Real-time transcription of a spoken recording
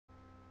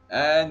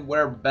And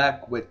we're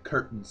back with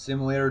Curtain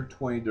Simulator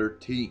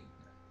 2013.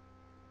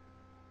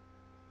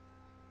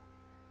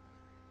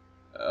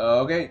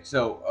 Okay,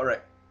 so,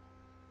 alright.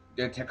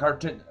 Get to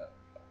Curtain.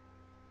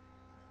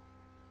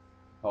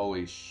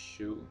 Holy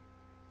shoot.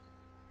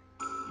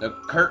 The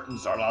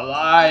curtains are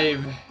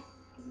alive!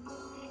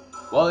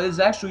 Well, it's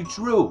actually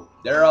true.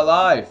 They're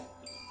alive.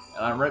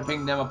 And I'm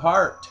ripping them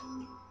apart.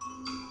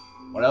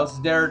 What else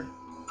is there?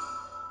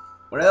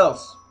 What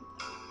else?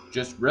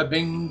 Just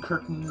ripping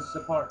curtains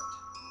apart.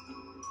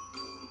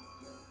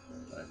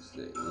 Let's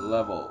see.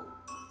 Level.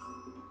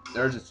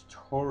 There's a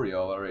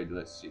tutorial already.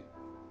 Let's see.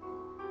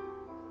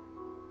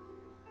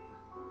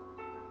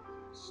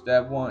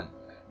 Step 1.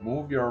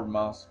 Move your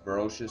mouse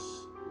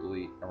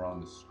ferociously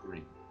around the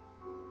screen.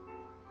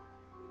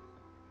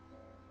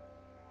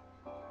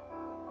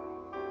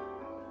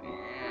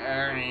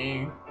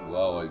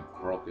 Whoa, I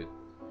broke it.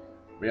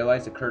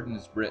 Realize the curtain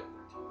is ripped.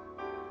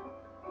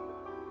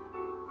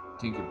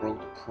 Think you broke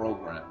the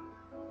program.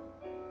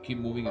 Keep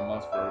moving your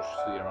mouse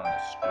ferociously around the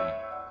screen.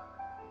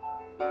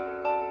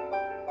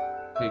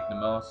 Take the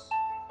mouse.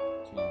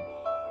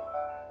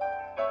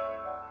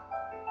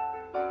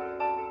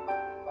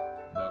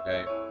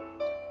 Okay.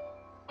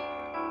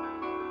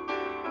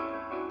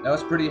 That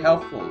was pretty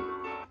helpful.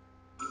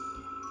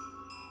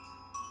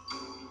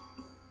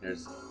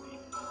 There's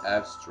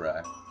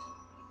abstract.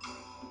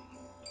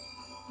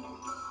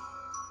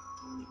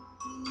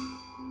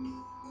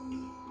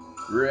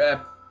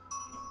 Rip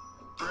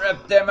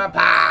them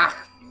apart.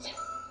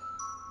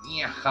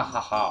 Yeah, ha ha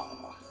ha.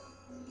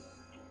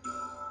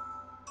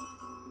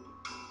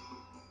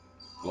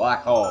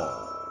 Black hole.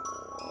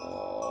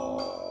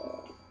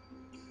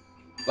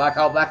 Black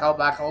hole, black hole,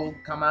 black hole.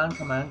 Come on,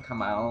 come on,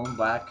 come on,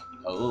 black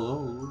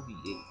hole.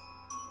 Yeah.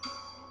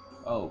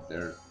 Oh,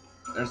 there's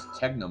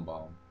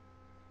Technobomb.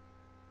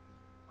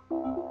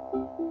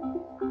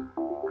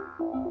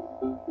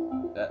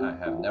 That I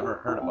have never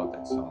heard about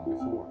that song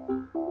before.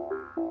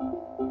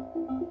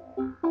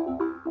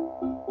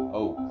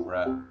 Oh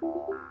crap.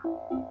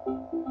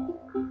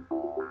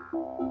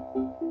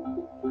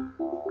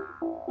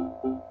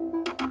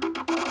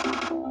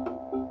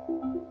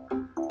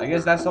 I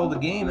guess that's all the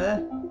game, eh?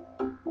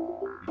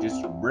 You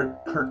just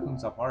rip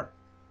curtains apart.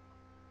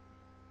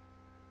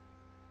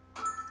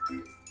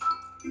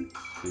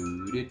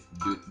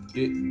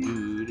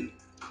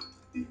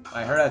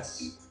 I heard that.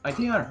 I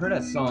think I heard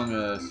that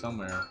song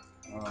somewhere.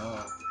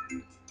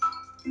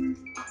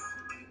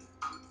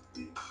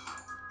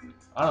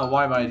 I don't know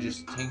why, but I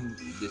just think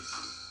this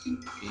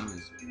game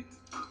is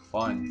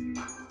fun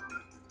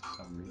for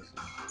some reason.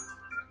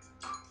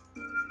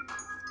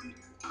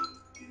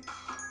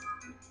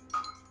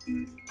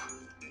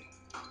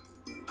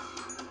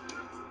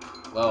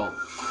 Well,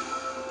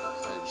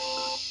 it's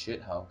a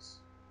shit house.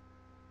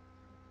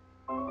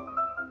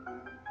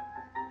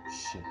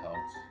 Shit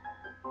house.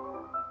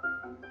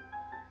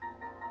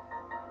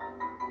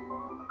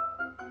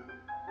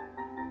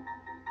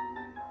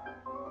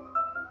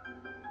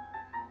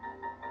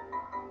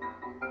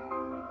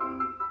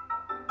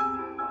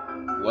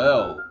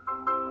 Well,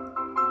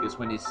 guess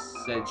when they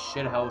said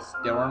shit house,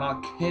 they were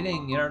not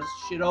kidding. There's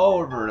shit all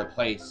over the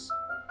place.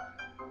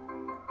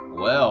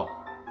 Well,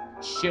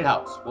 shit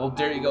house. Well,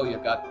 there you go. You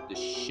got the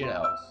shit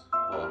house.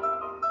 Well,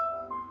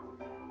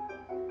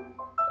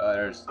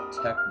 there's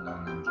Techno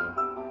Ninja.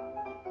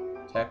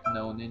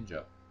 Techno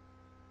Ninja.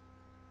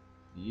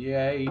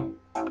 Yay.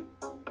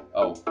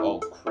 Oh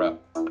crap.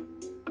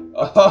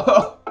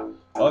 Oh,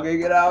 okay,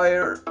 get out of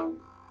here.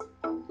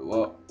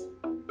 Whoa.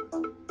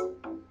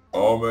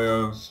 Oh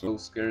man. So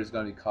scared it's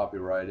gonna be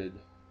copyrighted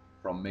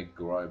from Mick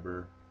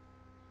Griber.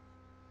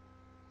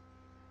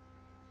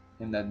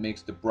 Him that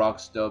makes the Brock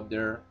stub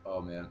there.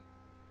 Oh man.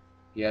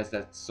 He has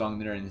that song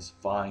there in his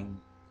fine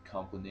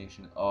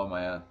combination. Oh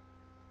man.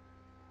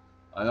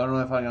 I don't know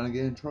if I'm gonna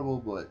get in trouble,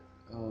 but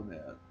oh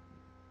man.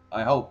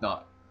 I hope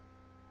not.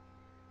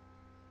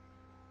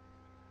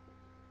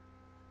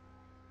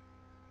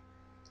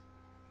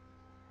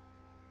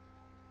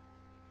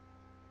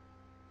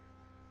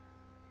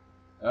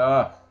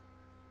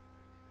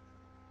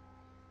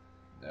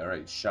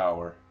 Alright,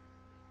 shower.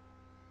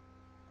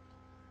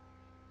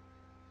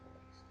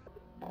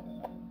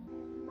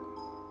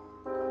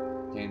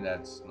 Okay,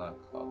 that's not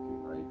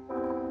copyright.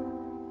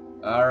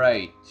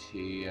 Alright,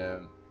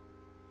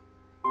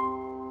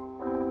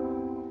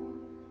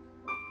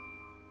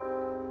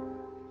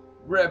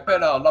 rip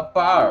it all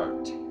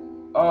apart!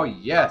 Oh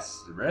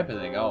yes, rip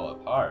it all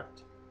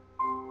apart.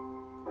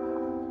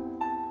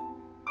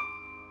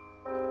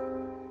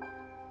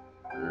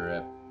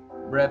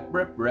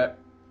 Rip.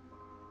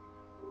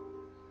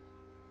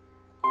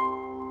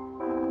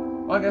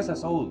 Well, I guess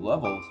that's all the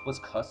levels. What's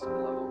custom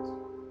levels?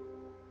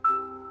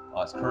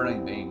 Oh, it's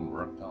currently being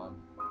worked on.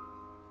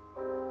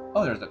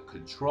 Oh, there's the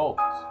controls.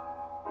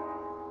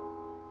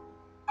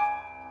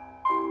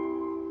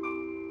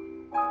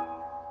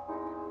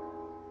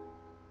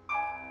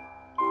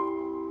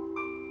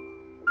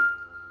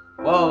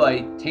 Well,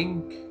 I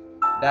think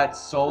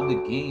that's all the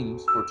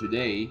games for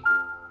today.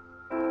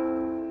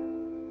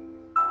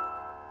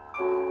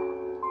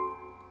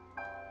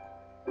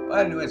 Well,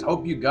 anyways,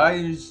 hope you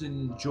guys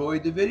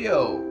enjoyed the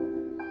video.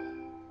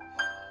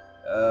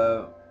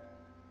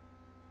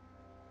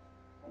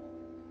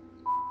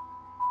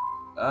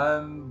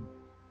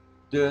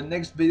 The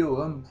next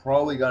video I'm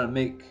probably gonna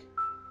make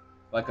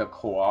like a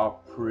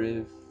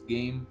cooperative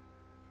game.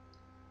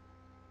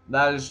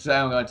 That is what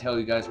I'm gonna tell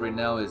you guys right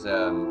now is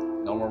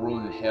No More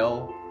Rules in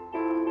Hell.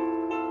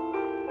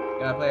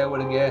 Gonna play it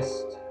with a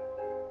guest.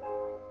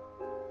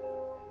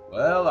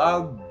 Well,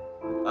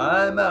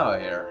 I'm out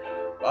here.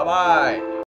 Bye bye.